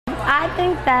I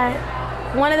think that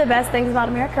one of the best things about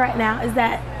America right now is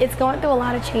that it's going through a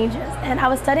lot of changes. And I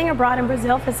was studying abroad in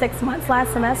Brazil for 6 months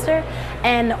last semester,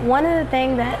 and one of the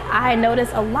things that I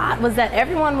noticed a lot was that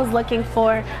everyone was looking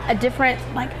for a different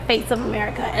face of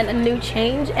America and a new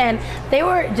change, and they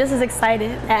were just as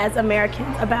excited as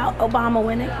Americans about Obama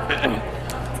winning.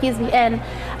 Excuse me. And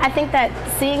I think that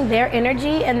seeing their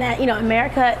energy and that,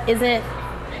 America isn't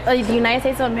the United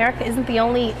States of America isn't the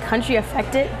only country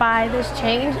affected by this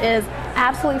change is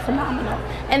absolutely phenomenal.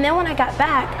 And then when I got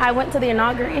back, I went to the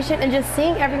inauguration, and just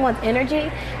seeing everyone's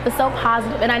energy was so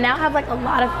positive. And I now have a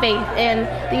lot of faith in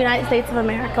the United States of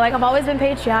America. I've always been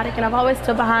patriotic, and I've always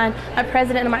stood behind my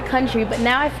president and my country, but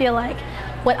now I feel like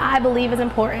what I believe is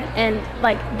important, and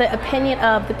the opinion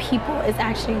of the people is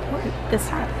actually important this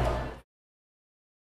time.